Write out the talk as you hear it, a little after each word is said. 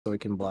so we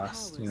can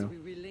blast, you know. We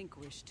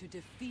relinquish to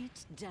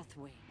defeat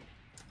Deathwing.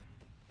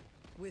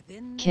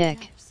 Within the Kick.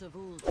 depths of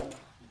Uldaman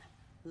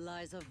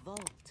lies a vault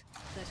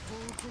that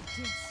holds a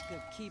disc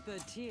of Keeper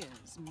Tears.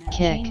 Kick.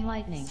 Chain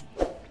lightning.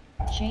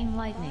 Chain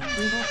lightning.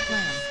 Brutal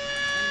slam.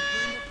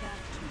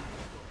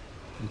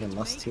 You can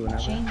lust too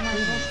whenever. Chain lightning.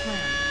 Brutal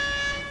slam.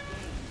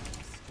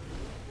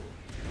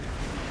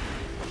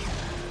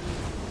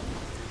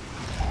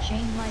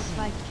 Chain light.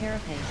 Spiked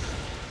carapace.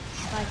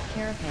 Spiked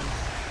carapace.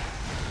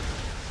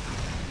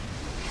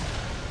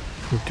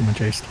 Move too much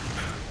haste.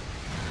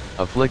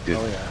 Afflicted.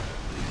 Oh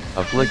yeah.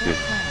 Afflicted.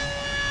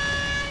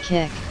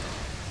 Kick.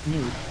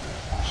 Nude.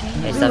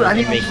 Hey, stop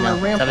his enrage now.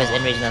 Stop his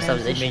enrage now. Stop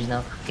his enrage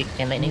now. Kick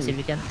chain lightning, see if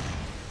you can.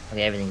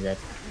 Okay, everything's dead.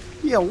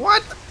 Yeah,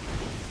 what?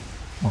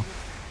 Oh.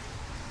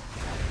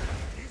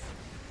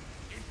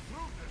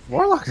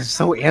 Warlock is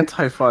so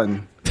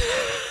anti-fun.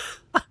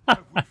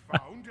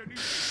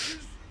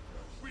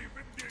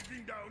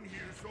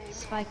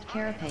 Spiked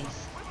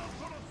carapace.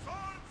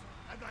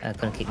 I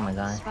couldn't kick my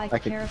guy. Spiked I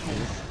could-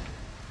 carapace.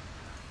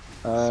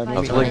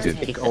 Maybe Afflicted.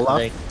 kick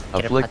Olaf?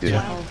 Afflicted.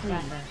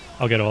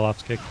 I'll get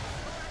Olaf's kick.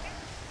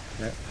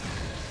 Yeah.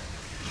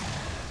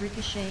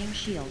 Ricocheting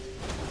shield.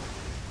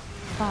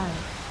 5,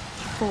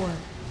 4,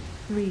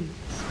 3,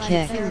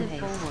 Kick.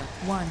 forward,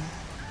 1.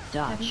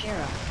 Dodge.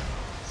 Arrow.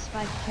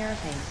 Spiked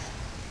carapace.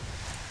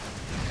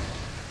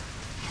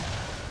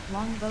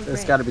 Longbow.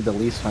 It's got to be the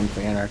least fun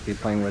for Anarchy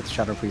playing with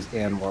Shadow Priest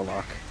and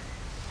Warlock.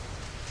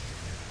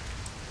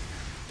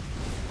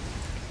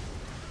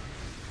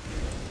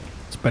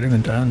 It's better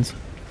than tons.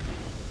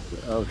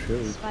 Oh,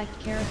 true. Spiked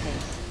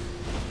carapace.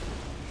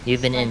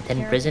 You've been in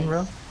 10 prison,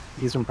 bro?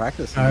 He's been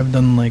practicing. I've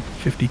done like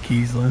 50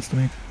 keys last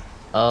week.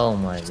 Oh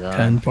my god.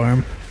 10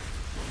 farm.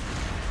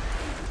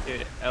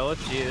 Dude,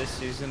 LFG this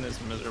season is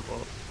miserable.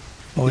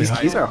 Holy These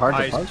hell. keys are hard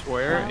to I punch.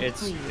 swear,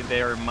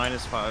 they are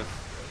 -5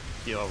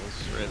 key levels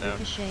right now.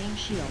 Ricocheting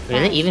shield.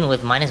 Really? Even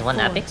with -1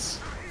 epics?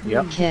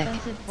 Yep. Kick.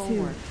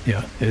 Forward.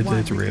 Yeah,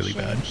 it's really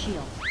bad. Ricocheting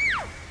shield.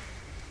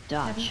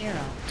 Dodge. Arrow.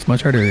 It's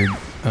much harder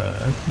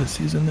this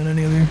season than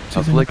any other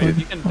season. Afflicted. I've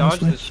You played, can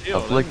dodge honestly. the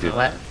shield. Afflicted.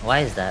 Why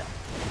is that?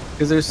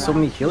 Because there's so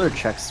many healer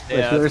checks, but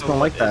Yeah, healers so don't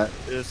like that.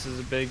 This is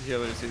a big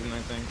healer season, I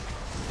think.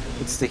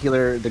 It's the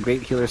healer, the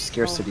great healer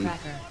scarcity.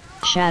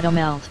 Shadow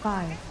melt.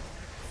 5,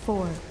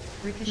 4,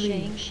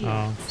 Ricocheting shield.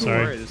 Oh, Don't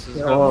sorry. worry, this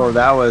is Oh,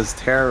 that was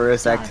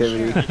terrorist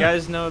activity. You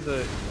guys know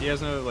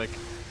like.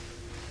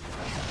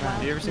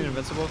 Have you ever seen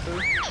Invincible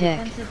food? Kick.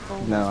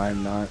 No,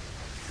 I'm not.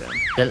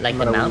 Like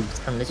the No, mounts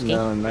from this game?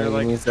 No, no, They're he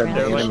like- means that the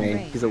they're like- anime.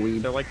 He's a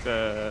weeb. They're like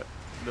the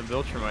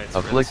Viltrumites. Right? It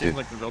Afflicted. seems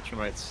like the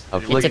Viltrumites.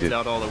 Afflicted. They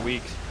out all the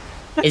weak.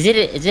 Is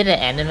it an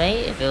anime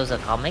if it was a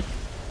comic?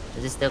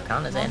 Does it still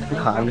count as anime?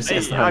 No, I'm just,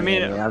 it's not I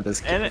mean, anime, I'm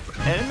just kidding.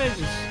 anime is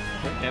just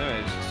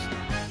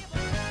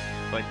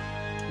like.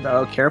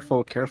 No,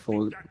 careful,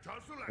 careful.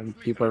 And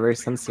people are very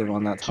sensitive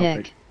on that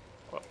topic.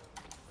 Kick.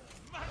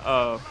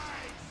 Oh.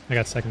 I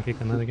got second kick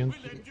on that again.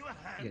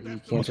 Yeah, you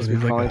can't Also, just be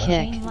there's like calling. a-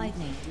 Kick. Chain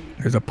lightning.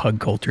 There's a pug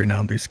culture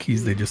now. There's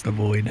keys they just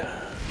avoid.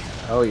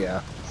 Oh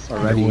yeah, They're,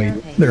 already.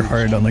 they're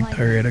hard on like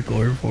Tyrannic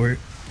lore for it.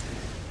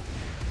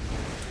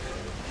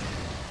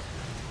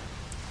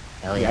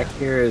 Hell yeah. Yak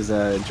here is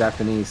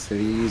Japanese, so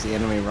if you use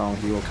anime wrong,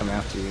 he will come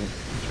after you.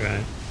 That's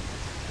right.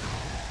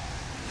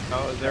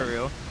 Oh, is that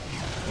real?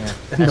 Yeah.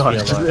 That's No, real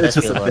it's lore. just, That's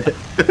it's just real a lore.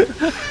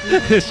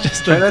 bit. It's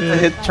just Try a not to bit.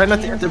 hit. Try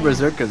not to hit the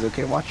berserkers.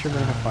 Okay, watch your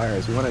rain of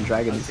fires. We want to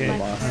drag it into the Okay.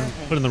 boss.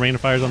 Putting the rain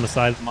of fires on the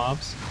side of the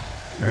mobs.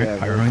 Alright, Yeah,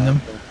 pyroing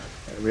them.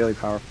 Yeah, really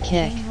powerful.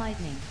 Kick. Chain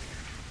lightning.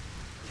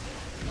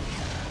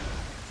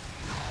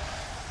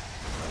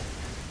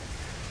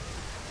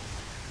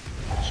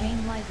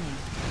 Chain lightning.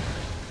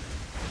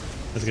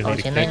 That's gonna Oh, need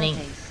a chain kick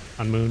lightning.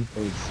 on Moon.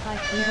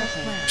 Spiked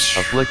carapace.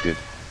 Afflicted.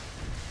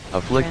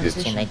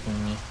 Afflicted. Chain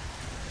lightning me.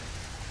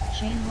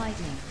 Chain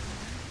lightning.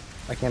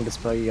 I can't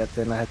dispel you yet.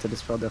 Then I had to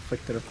dispel the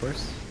afflicted, of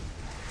course.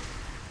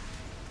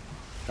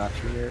 Got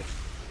you here.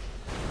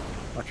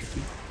 Watch your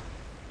feet.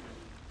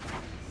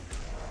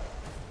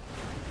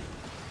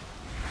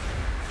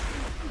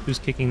 Who's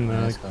kicking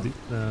Yeah, let's go.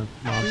 the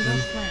mobs Brutal in?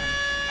 slam.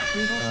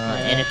 Brutal slam.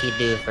 Anarchy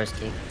do first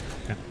kick.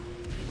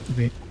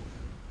 Okay.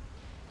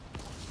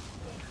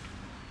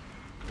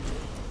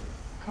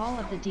 Call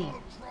of the deep.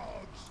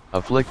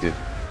 Afflicted.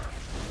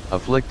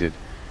 Afflicted.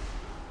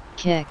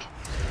 Kick.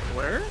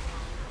 Where?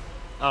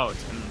 Oh,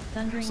 it's in.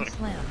 Thundering Sorry.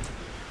 slam.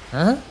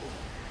 Huh?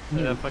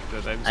 Yeah,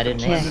 afflicted. I didn't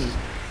Kick. know.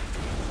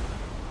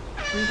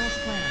 Brutal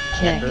slam. Yeah,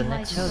 Kick. brutal Light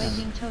next.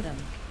 waving totem.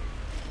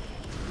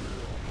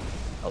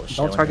 Oh shit.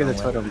 Don't I target the went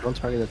the wrong way. totem. Don't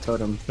target the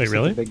totem. Wait, Just hit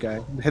really? The big guy.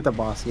 Hit the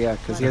boss. Yeah,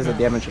 because he has a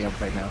damage amp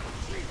right now.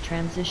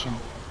 Transition.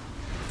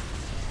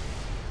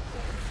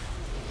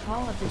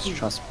 Call of the Just deep.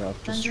 trust, bro.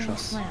 Just Thundering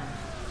trust. slam.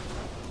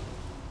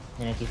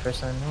 Anarchy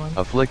first on the one.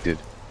 Afflicted.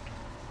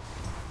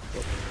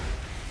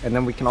 And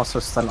then we can also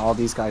stun all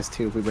these guys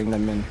too if we bring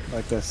them in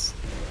like this.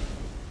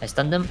 I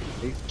stunned them.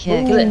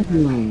 Kick. Kill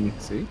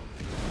it. See?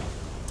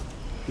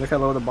 Look how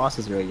low the boss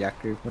is really,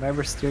 Yaku. Would I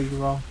ever steer you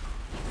wrong?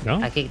 No?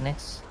 I kick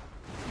next.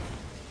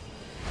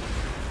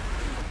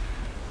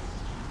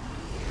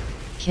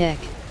 Kick.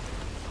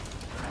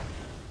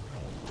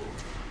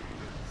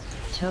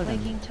 totem.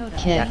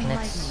 Kick. Lightning.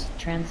 Next.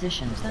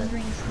 Transition.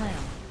 Thundering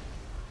slam.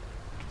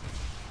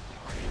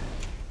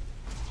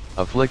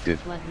 Afflicted.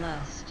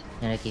 Bloodlust.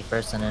 Anarchy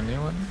first and a new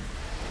one.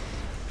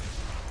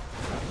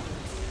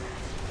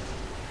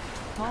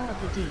 Call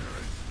of the Deep.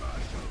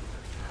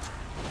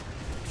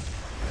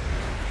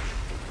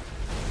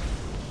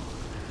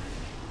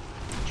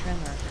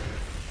 Tremor.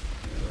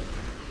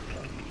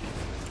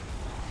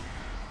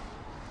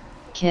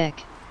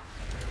 Kick.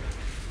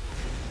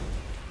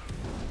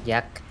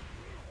 Yak.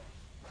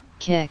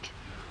 Kick.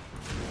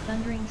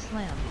 Thundering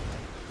slam.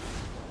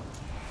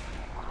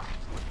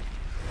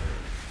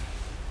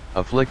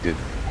 Afflicted.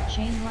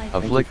 Chain lightning. Thank you for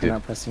Afflicted.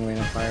 not pressing rain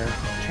of fire.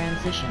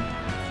 Transition.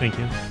 Thank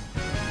you.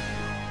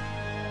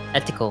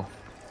 Ethical.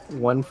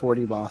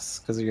 140 boss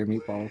because of your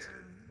meatballs.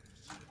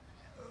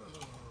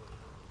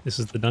 This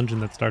is the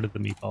dungeon that started the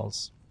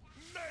meatballs.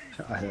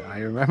 I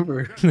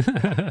remember.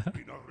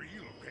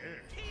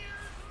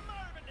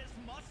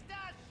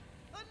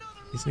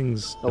 These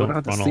things Oh, we don't don't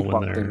have to run all sleepwalk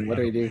when they're. then. What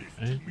do we do?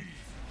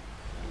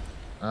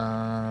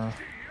 Right?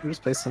 We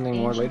just play something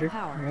more Ancient later,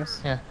 power. I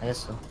guess. Yeah, I guess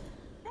so.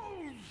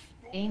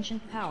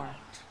 Ancient power.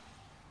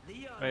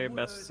 Way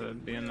best to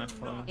be in that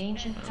flow.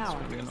 Ancient It's power.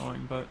 really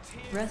annoying, but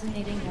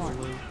Resonating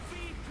warmth.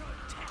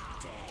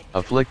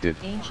 Afflicted.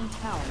 Ancient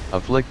power.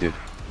 Afflicted.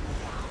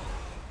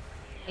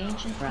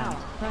 Ancient power.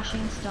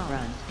 Crushing stone.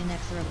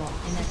 Inexorable.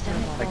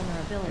 Inestimable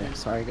vulnerability. Yeah,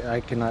 sorry,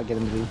 I cannot get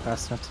into the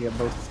fast enough to get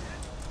both.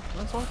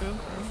 that's all good.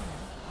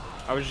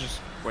 I was just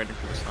waiting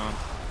for the stomp.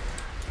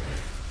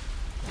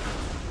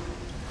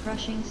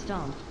 Crushing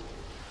stomp.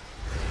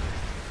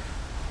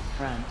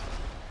 Front.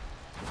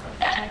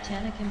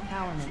 Titanic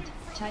empowerment.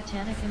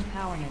 Titanic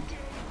empowerment.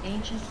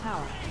 Ancient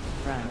power.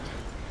 Front.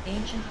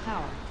 Ancient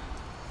power.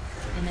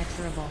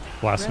 Inexorable.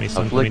 Blasphemy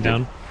sun Afflicted.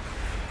 coming down.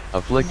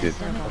 Afflicted.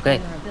 Inestimable Okay.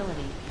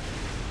 vulnerability.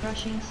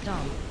 Crushing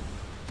stomp.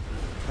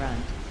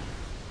 Front.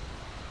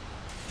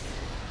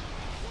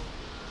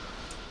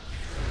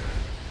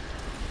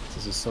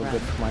 This is so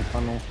good for my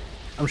funnel.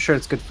 I'm sure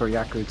it's good for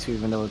Yaku too,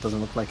 even though it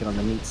doesn't look like it on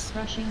the meats.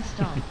 Crushing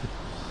stomp.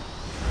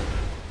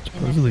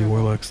 Supposedly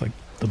Warlock's like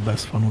the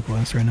best funnel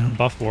class right now.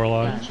 Buff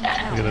Warlock. Ancient Look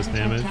power. at this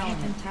damage.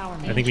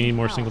 Empowerment. I think we need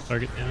more Ancient single power.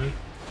 target damage.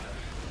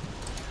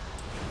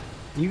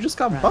 You just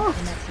got Front. buffed.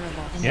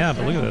 Inexorable. Yeah,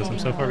 but look at this. I'm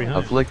so far behind.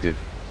 Afflicted.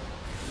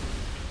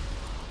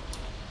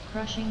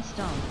 Crushing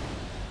stomp.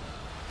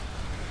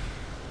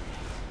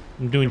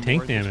 I'm doing Good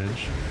tank word,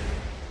 damage.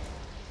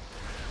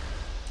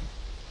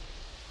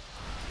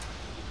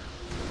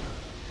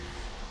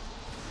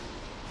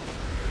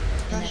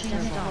 Crushing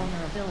stomp.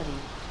 Vulnerability.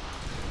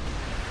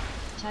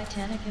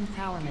 Titanic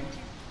empowerment.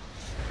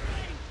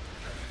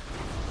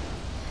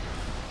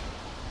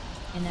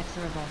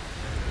 Inexorable.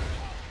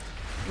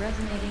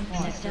 Resonating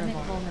systemic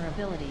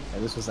vulnerability. Yeah,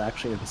 this was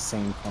actually an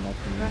insane funnel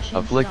for me. Crushing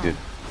Afflicted.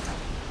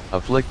 stomp.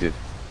 Afflicted.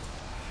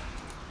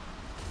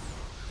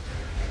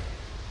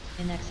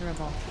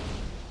 Inexorable.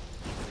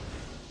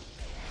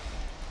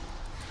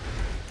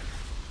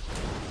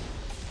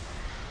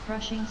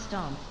 Crushing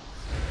stomp.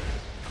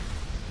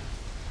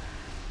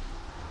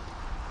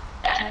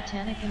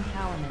 Titanic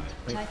empowerment.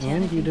 Wait, Titanic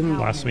and you didn't- empowerment.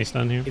 Blasphemy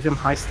stun here. Give him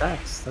high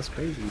stats. That's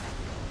crazy.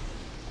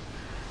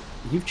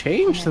 You've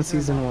changed since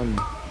season 1.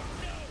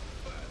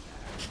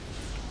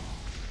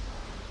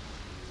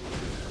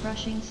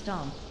 Crushing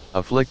stomp.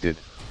 Afflicted.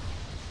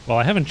 Well,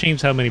 I haven't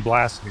changed how many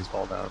blasphemies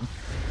fall down.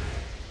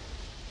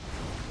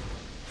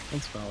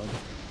 That's valid.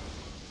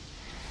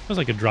 It was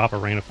like a drop a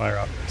rain of fire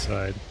off to the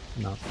side.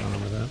 Not done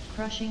with that.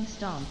 Crushing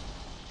stomp.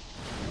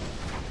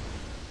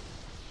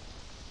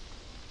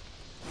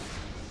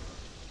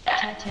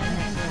 Titanic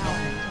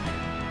empowerment.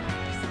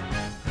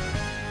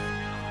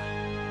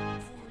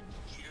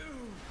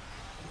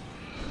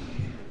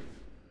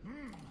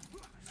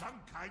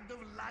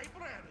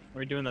 What are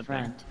we doing that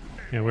thing? Front.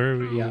 Yeah, where are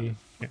we? Yeah.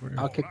 where-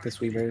 I'll kick this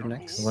Weaver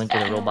next. I'm going to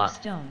the Hail of robot.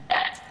 Stone.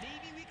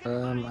 I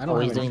don't Oh,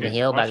 have he's doing the anything.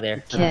 heal back there.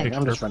 Kick.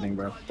 I'm just running,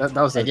 bro. That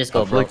was Then a, just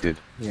go, bro. Afflicted.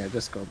 Yeah,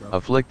 just go, bro.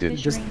 Afflicted.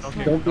 Just Fissering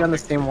slam. don't be on the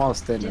same wall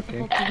as Thin, okay?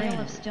 Difficult terrain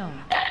of stone.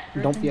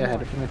 Don't be Earthen ahead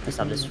ward. of him if you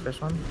Stop can. this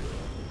first one.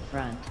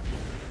 Front.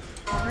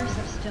 Curse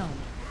of stone.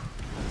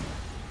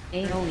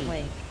 AoE.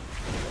 Wake.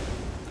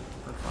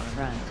 We're fine.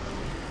 Front.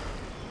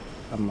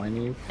 I'm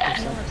mining you.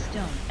 Hail of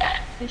stone.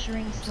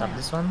 Fissuring Stop slam.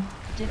 this one.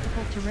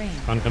 Difficult terrain.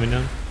 Stun coming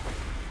down.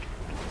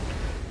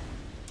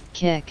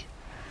 Kick.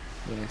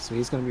 Yeah, so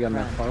he's gonna be on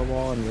that Front. far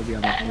wall and you'll be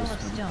on that Hail close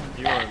of one. stone.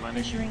 You are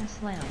landing. Fissuring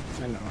slam.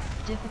 I know.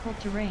 Difficult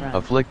terrain.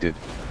 Afflicted.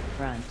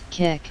 Front.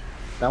 Kick.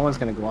 That one's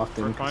gonna go off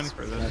Thin. We're fine 'cause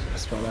for this. I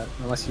spell that.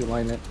 Unless you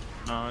line it.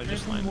 No, I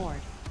just Earthen landed.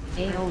 ward.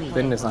 AoE.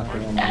 Thin is not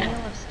going on.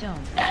 Hail of stone.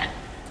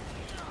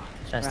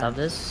 Should I stop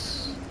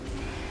this?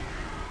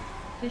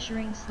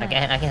 Fissuring I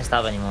slam. can't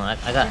stop anymore.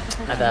 I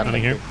got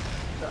Running here.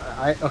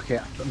 Okay,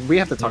 we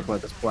have to talk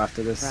about this more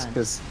after this, Front.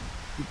 because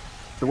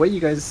the way you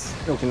guys,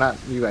 okay, not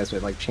you guys,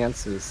 but like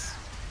chances,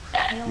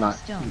 Hail of not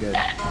stone. good.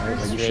 Right? Like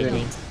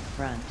Frustrating.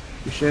 Front.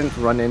 you shouldn't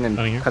run in and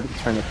Running here.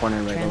 turn the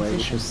corner right away. You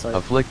Transition. should start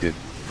Afflicted.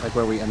 like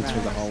where we enter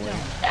Hail the of hallway.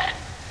 stone.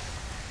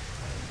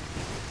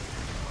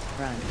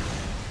 Front.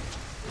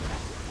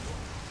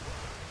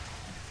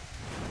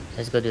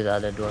 Let's go do the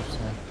other dwarfs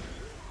now.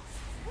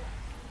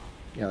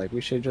 Yeah, like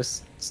we should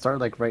just start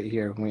like right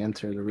here when we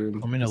enter the room.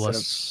 I'm gonna instead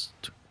list.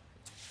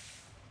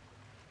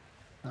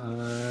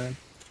 of-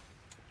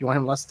 you want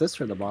him less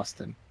this or the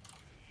Boston?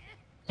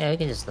 Yeah, we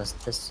can just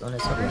list this on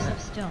its own. Curse Right?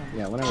 of stone.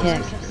 Yeah, whatever. Kick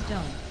of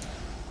stone.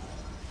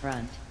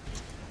 Front.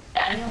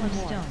 Hail of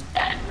stone.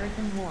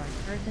 Earthen ward.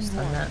 Earthen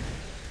Stun ward. that.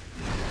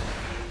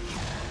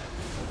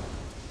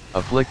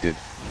 Afflicted.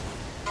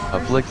 Curse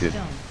of Afflicted.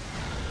 stone.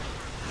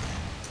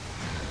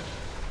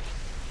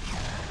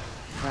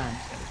 Front.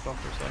 Yeah, just bump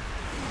for a sec.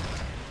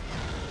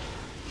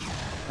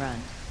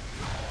 Front.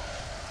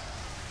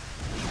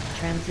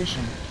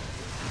 Transition.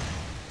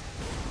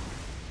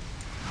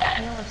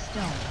 Hail of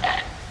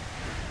stone.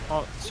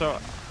 Oh, so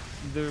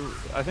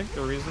I think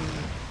the reason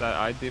that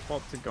I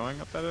default to going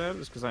up that ahead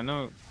is because I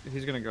know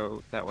he's gonna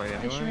go that way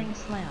anyway, Fissuring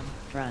slam.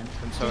 Front.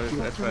 and so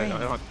Difficult that's why I terrain.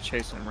 don't have to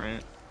chase him,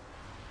 right?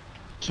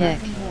 Kick.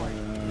 Ward.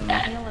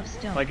 Hail of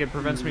stone. Like it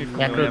prevents me from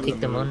Yeah, going go up kick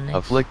the moon next.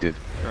 Afflicted.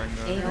 during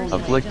the. Hail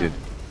of Afflicted.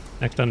 stone.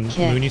 Next on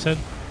Kick. Moon, you said?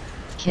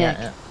 Kick.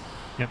 Yeah,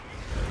 Yep.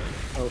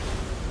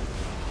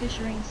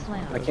 Fissuring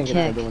slam. I can't get Kick.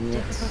 the other one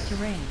yet. Difficult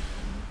terrain.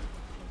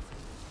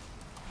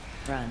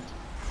 Front.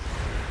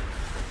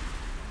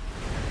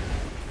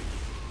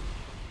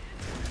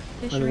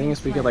 But the thing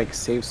is, we could like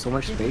save so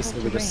much space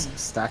if we just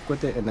stack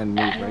with it and then move,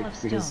 Hail right?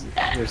 of Because stone.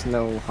 there's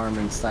no harm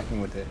in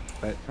stacking with it.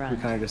 But we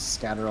Front. kind of just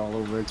scatter all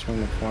over, turn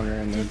the corner,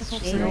 and there's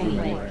Difficult just no terrain. move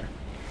anywhere.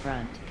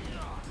 Front.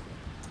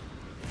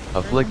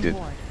 Afflicted.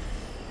 Earthen ward.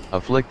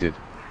 Afflicted.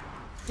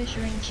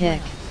 Fissuring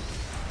kick.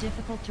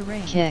 Difficult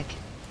terrain. Kick.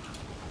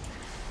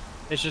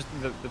 It's just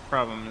the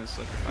problem is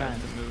like if I have Run.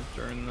 to move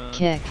during the.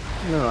 Kick.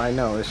 No, I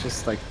know. It's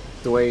just like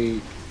the way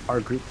our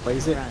group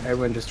plays it. Front.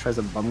 Everyone just tries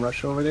to bum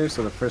rush over there,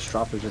 so the first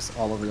drop is just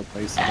all over the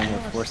place, and then Hail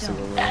we're of forced to go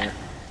stone. over there.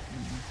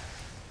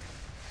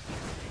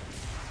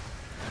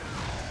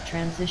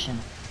 Transition.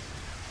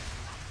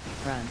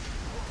 Front.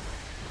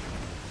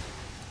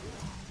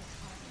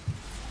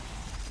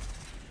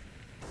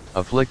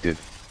 Afflicted.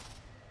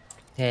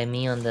 Okay,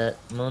 me on the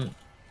moon.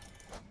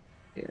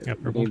 Yeah, Yeah,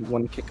 we purple. need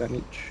one kick on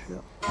each.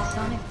 Yeah.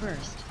 Sonic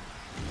burst.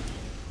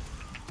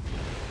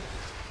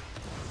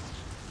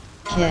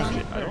 Actually,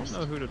 Kick. I don't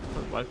know who to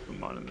put life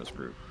boom on in this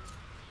group.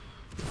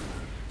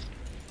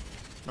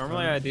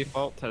 Normally I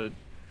default to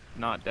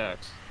not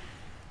Dex.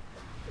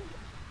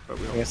 But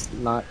we I don't. guess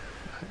not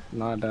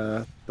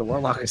the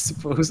Warlock, I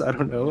suppose. I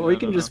don't know. Or you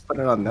can no. just put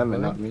it on them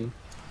and not me.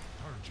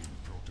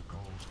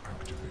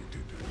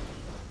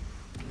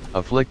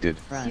 Afflicted.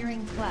 Front.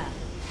 Searing clap.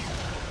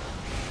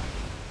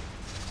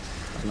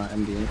 I'm not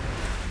MDing.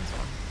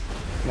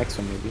 Next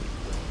one maybe.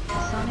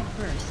 Sonic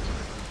burst.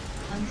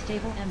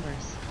 Unstable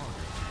embers.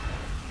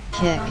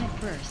 Kick. Sonic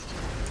burst.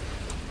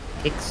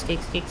 Kicks,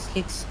 kicks, kicks,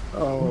 kicks.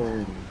 Oh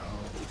no.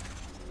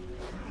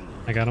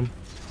 I got him.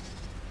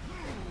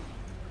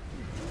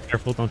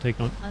 Careful, don't take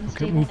on. Okay,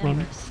 Unstable move on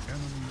me. embers.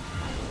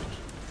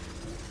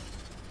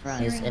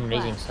 Front. He's Searing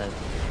enraging, clap. so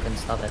I couldn't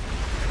stop it.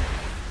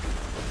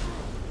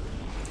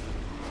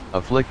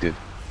 Afflicted.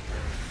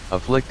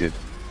 Afflicted.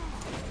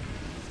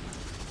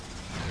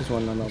 There's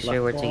one on the left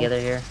Sure, we're wall. together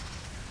here.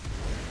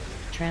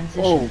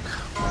 Transition. Oh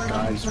god,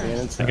 I just ran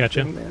into I that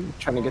gotcha. thing, man.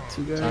 Trying to get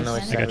to you I don't know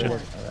guys. which I side gotcha.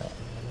 it is. Alright,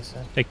 on this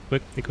side. Take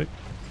quick, take quick.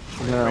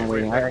 No, I'm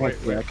Wait, waiting. wait, I wait,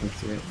 can see it. I can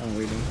see it. I'm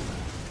waiting.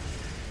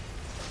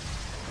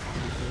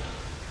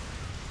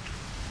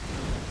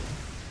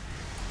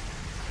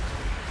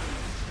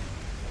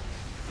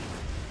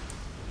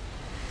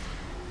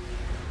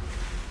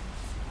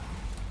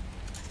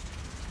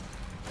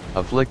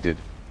 Afflicted.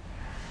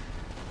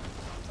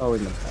 Oh,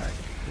 in the back.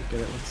 Get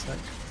it one sec.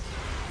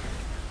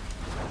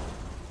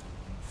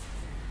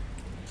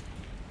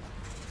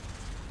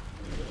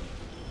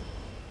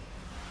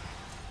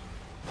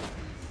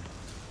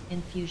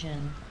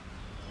 Infusion.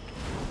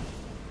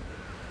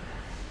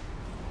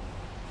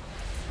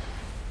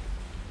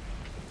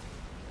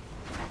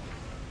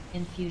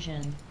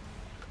 Infusion.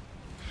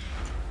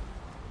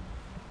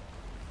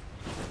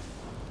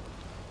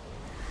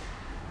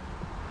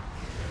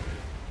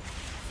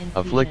 Infusion.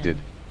 Afflicted.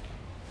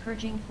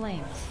 Purging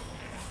flames.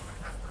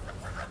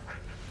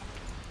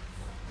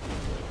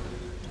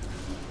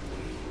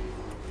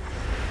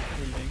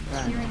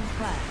 Searing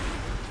clap.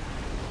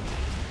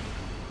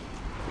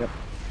 Yep.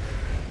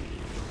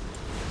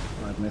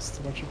 Oh, I missed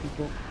a bunch of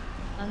people.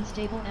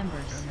 Unstable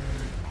embers.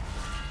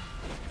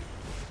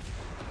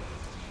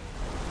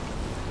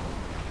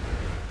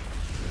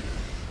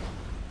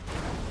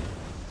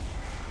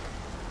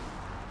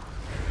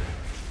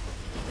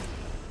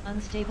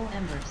 Unstable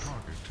embers.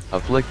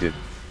 Afflicted.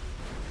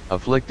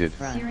 Afflicted.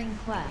 Searing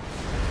clap.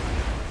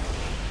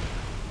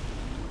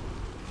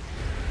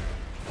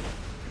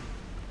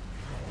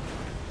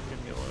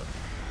 Give me a look.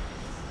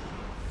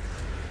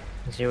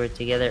 So we're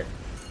together.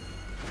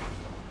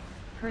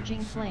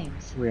 Purging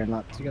flames. We are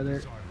not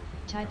together.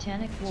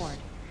 Titanic ward.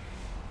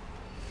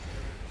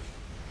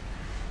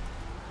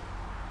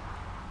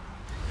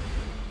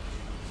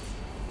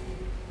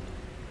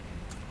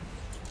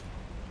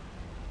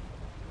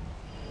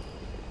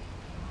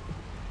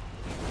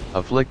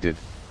 Afflicted.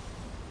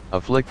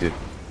 Afflicted.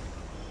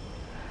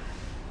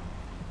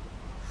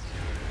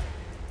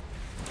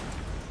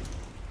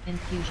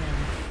 Infusion.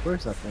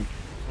 Where's that thing?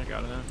 I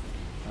got it.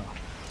 Oh,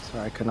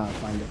 sorry, I could not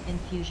find it.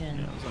 Infusion.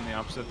 Yeah, it was on the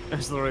opposite.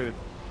 It's literally the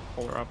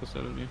polar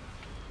opposite of you.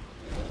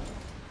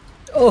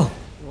 Oh!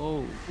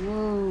 Whoa.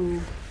 Whoa.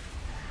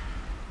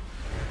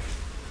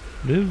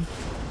 Live.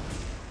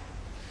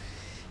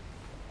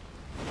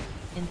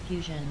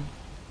 Infusion.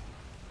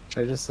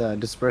 Should I just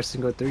disperse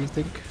and go through, you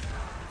think?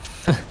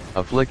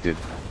 Afflicted.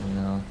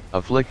 No,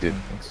 Afflicted. I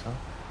don't think so.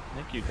 I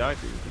think you died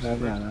through No,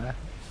 this. no, no.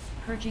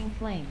 Purging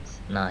flames.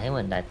 Nah, he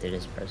wouldn't die through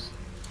this person.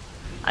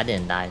 I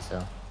didn't die,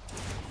 so.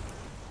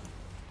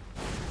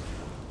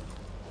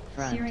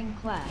 Front. Searing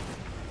clap.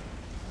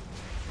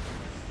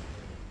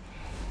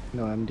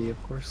 No MD,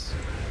 of course.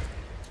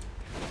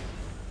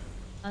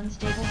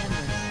 Unstable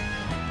embers.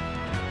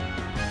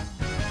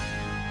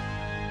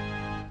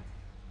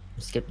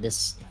 Skip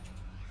this.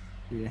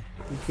 Yeah,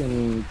 you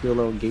can do a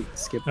little gate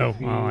skip. Oh,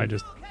 if you... well, I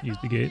just used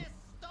the gate.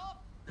 Oh,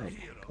 okay,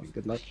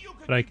 good luck.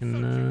 But I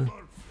can,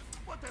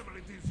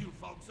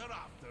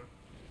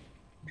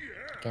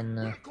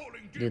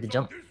 do the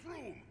jump.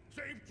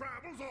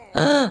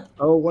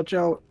 Oh, watch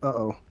out!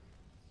 Uh-oh.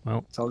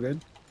 well, It's all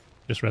good?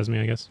 just res me,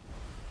 I guess.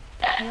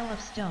 Hail of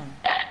stone.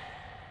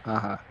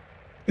 Uh-huh.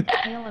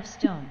 Hail of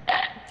stone.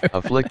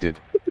 Afflicted.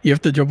 You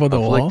have to jump on the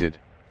wall. Afflicted.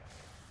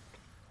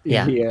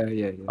 Yeah.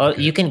 Yeah. Oh,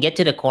 you can get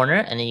to the corner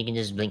and then you can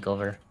just blink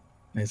over.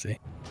 I see.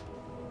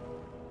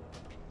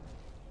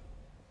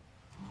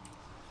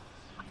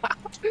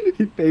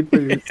 He paid for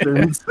your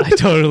sins. I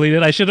totally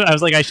did. I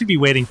was like, I should be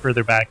waiting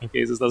further back in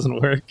case this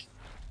doesn't work.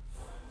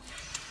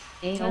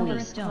 Hail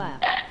of stone.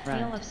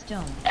 Hail of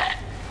stone.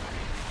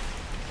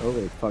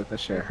 Holy fuck, that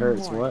shit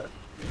hurts. What?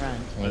 Front.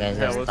 And you guys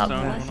Yeah, have to what's stop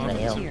down? pressing the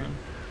hill. Here.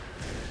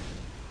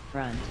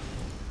 Front.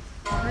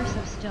 Curse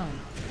of stone.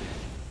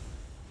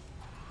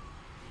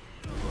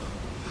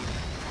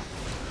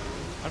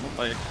 I don't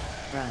like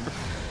Front.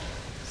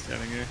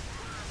 standing here.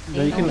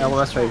 No, you can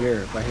LS right here,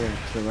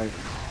 to the right.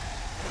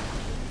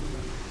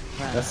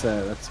 Front. That's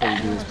what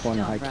you do is point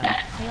high Front.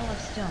 key. Hail of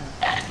stone.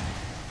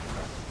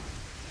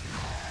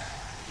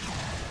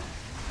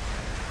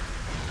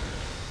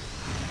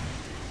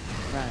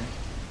 Front.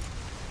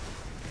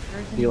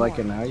 Earthen Do you like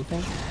it ward. now, you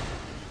think?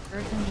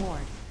 Earthen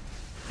ward.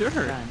 Sure.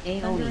 Front.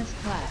 Thunderous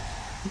clap.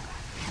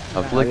 I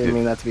didn't Afflicted.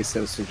 mean that to be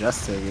so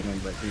suggestive,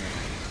 but you know.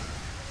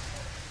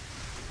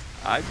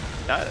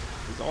 That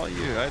is all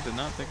you. I did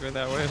not think of it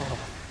that way at all.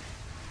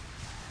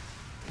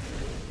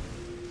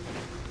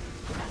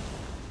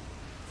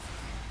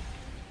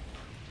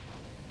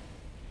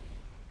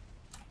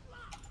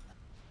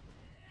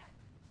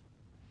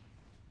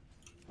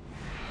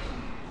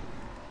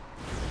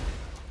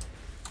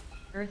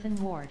 Earthen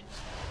ward.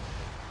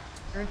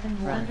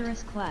 Earthen ward.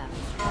 Thunderous clap.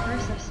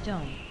 Curse of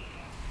stone.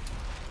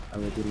 I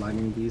will be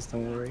lining these,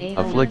 don't worry.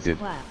 Afflicted.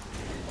 Clap.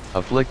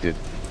 Afflicted.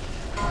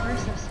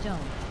 Curse of stone.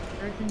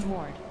 Earthen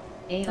ward.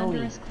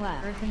 Thunderous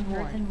clap. Earthen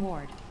ward. Earthen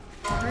ward.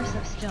 Curse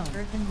of stone.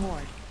 Earthen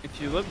ward.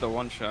 If you live the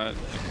one shot,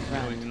 I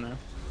can heal you now.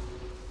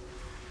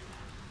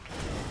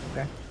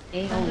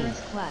 Okay, Thunderous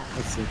clap.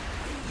 let's see.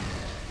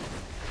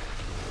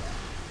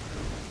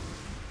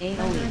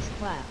 Thunderous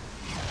clap.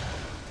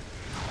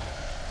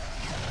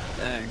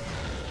 Dang.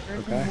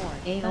 Earthen Okay.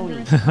 ward.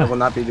 Thunderous I will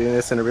not be doing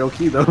this in a real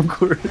key, though, of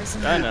course.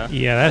 I know.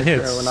 Yeah, that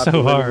hits I will not be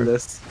so living hard.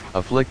 This.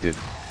 Afflicted.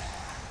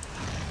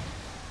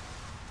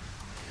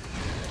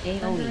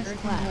 Thunderous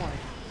clap.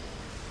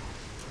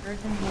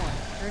 Earthen ward.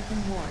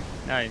 Earthen ward.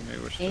 Now you may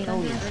wish to.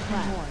 Thunderous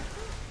clap.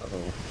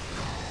 Uh-oh.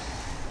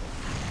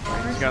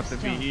 He's got the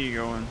VE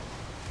going.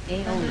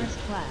 Thunderous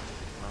clap.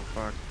 Oh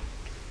fuck.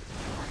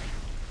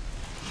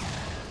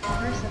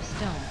 Curse of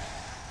stone.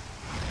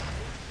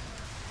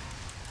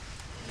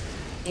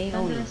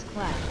 Thunderous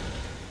clap.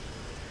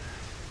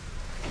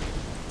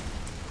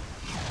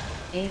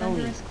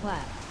 Thunderous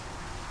clap.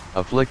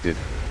 Afflicted.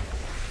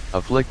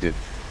 Afflicted.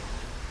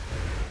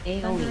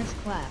 Thunderous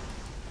clap.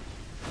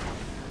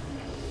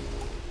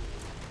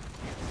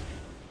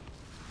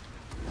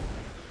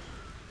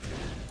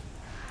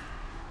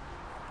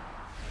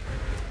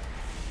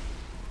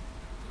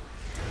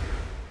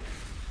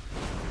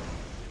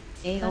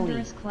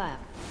 Thunderous clap.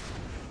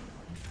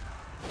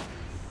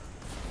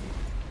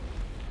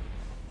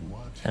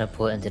 Trying to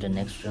pull it into the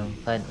next room.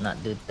 But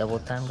not do double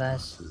time,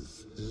 guys.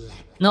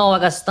 No, I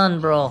got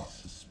stunned, bro.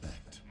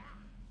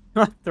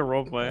 The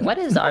roleplay. What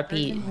is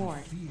RP? Earthen ward.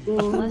 To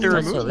That's so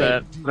remove late.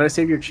 that. Did I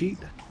save your cheat?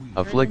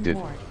 Afflicted.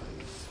 Earthen ward.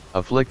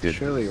 Afflicted.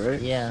 Surely,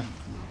 right? Yeah.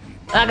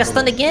 I got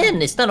stunned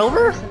again. Is stun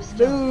over? Curse of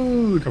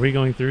stone. Dude! Are we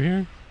going through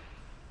here?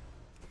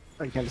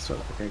 I can't just...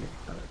 Okay,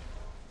 got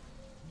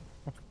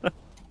it.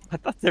 I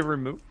thought they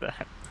removed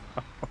that.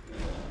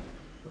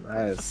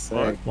 That is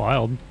sick.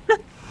 Wild.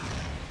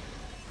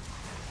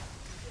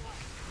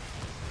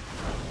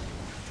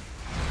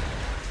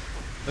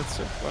 That's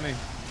so funny.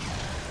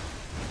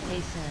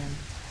 Hasten.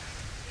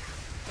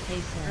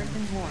 Hasten.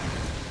 Earthen ward.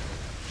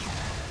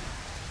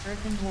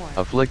 Earthen ward.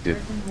 Afflicted.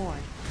 Earthen ward.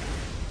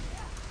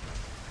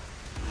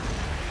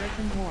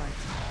 Earthen ward.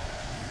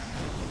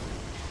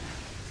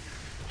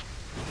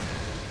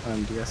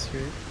 DS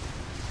here.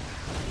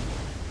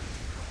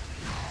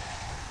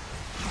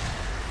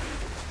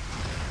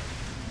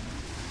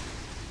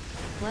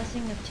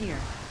 Blessing of Tyr.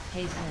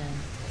 Hasten.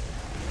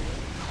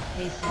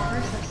 Hasten.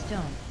 Curse of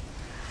Stone.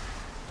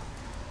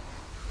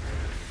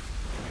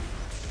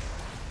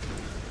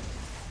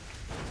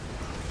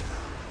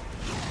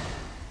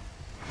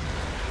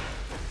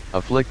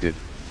 Afflicted.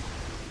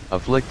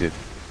 Afflicted.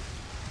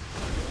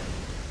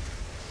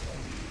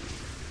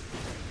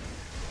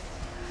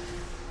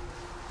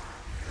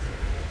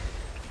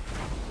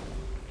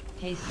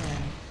 Hasten.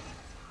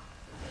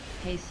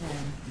 Hasten.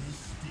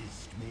 This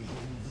disc may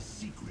hold the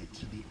secret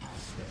to the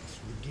aspects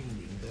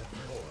regaining their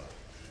power,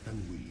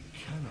 and we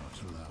cannot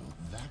allow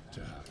that to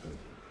happen.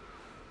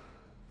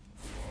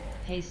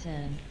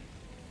 Hasten.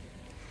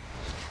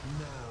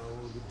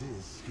 Now the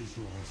disc is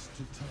lost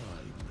to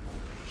time,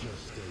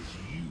 just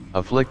as you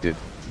Afflicted.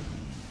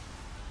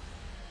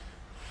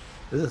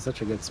 This is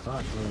such a good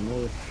spot for a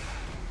move.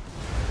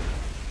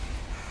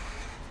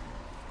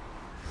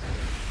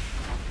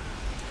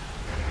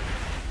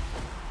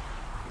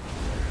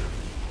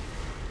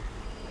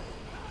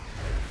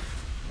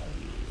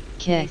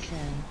 Kick.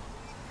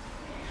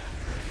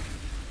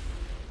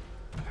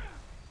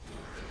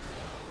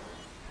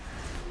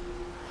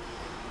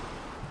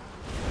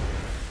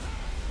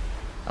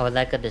 I would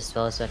like a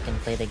dispel so I can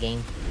play the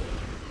game.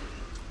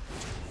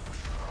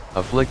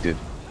 Afflicted.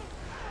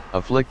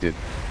 Afflicted.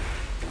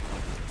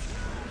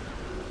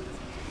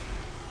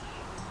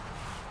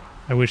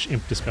 I wish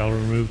Imp Dispel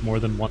removed more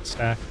than one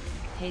stack.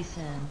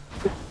 Hasten.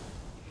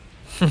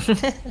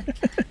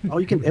 Oh,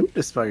 you can imp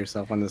dispel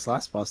yourself on this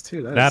last boss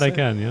too. That is That I sick.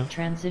 can, yeah.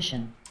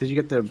 Transition. Did you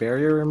get the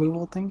barrier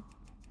removal thing?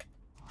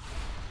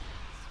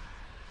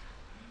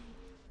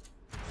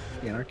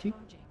 The anarchy?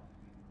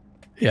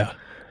 Yeah.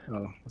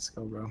 Oh, let's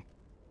go, bro.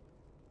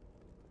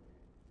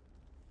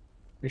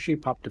 Make sure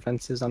you pop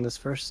defenses on this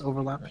first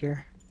overlap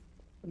here.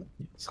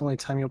 It's the only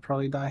time you'll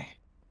probably die.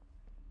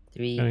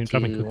 3, I mean,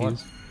 dropping 2, 1.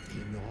 cookies.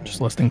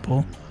 Just listing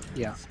pool.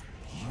 Yeah.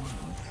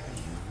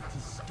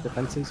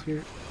 Defenses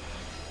here.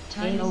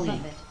 Time AoE.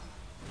 summit.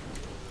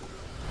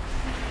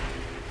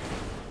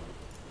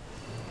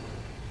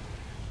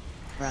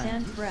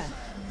 Sand breath.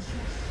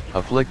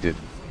 Afflicted.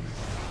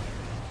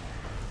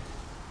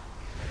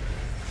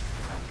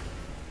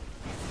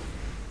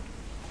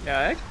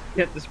 Yeah, I can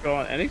get this spell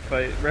on any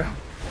fight, bro.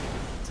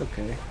 It's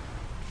okay.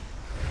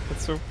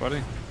 That's so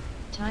funny.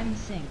 Time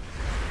sink.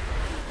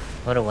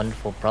 What a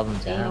wonderful problem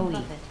to have.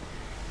 AoE.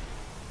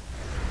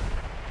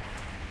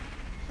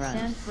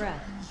 Sand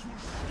breath.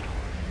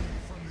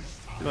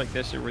 I feel like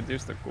that should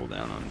reduce the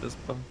cooldown on this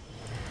spell.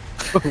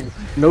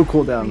 No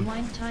cooldown.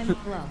 Rewind time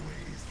flow.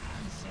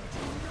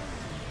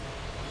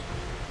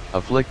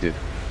 Afflicted.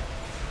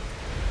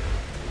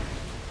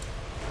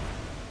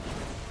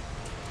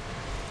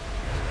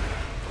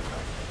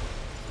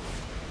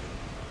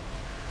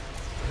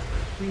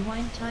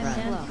 Rewind time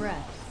sand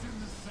breath.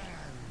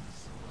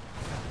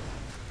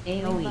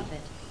 AoE.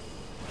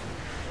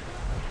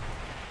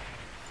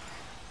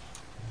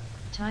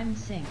 Time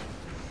sink.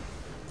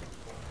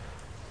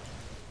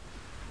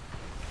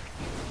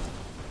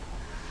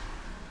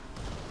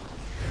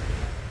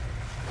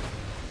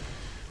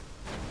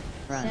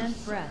 Sand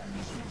breath.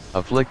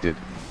 Afflicted.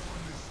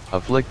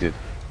 Afflicted.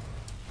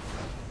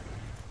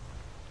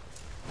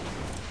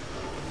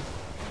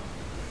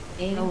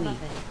 AoE.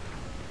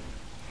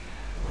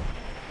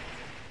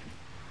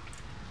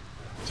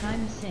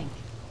 Time sink.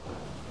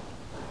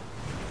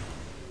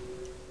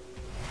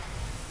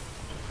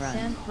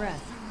 Sand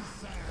breath.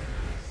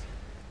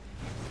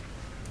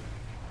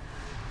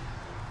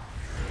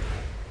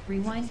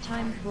 Rewind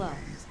time flow.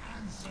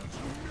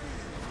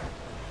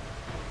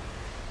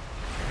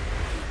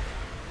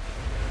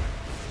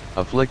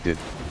 Afflicted.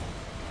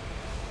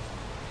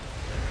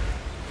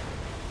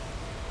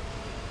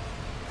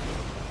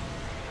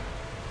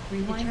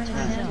 Rewind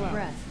time flow.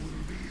 Breath.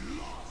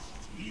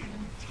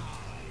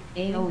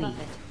 AoE.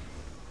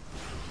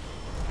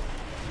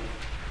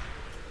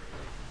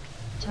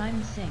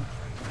 Time sink.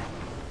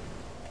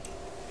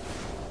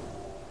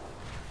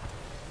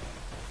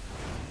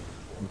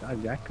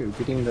 God, Yaku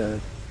getting the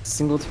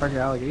single target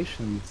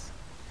allegations.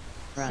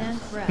 Sand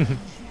breath.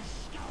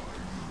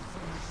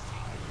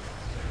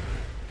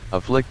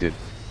 Afflicted.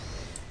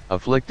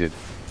 Afflicted.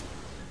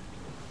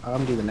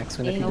 I'm do the next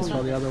one if you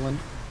dispel the other one.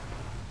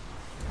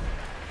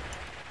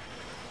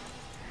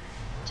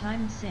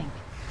 Time sink.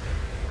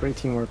 Great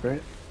teamwork,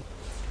 right?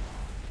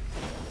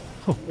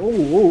 Oh, whoa,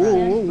 whoa,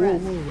 whoa, whoa,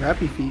 whoa.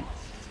 Happy feet.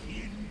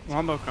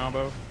 Wombo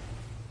combo.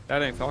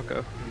 That ain't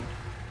Falco.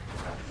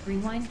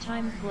 Rewind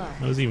time flow.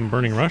 I was even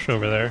burning rush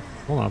over there.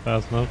 Well, not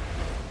fast enough.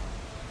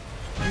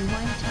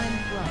 Rewind time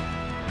flow.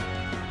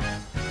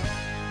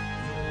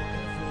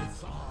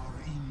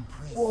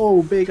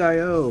 Whoa, big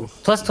IO.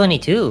 Plus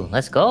 22.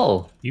 Let's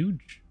go.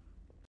 Huge.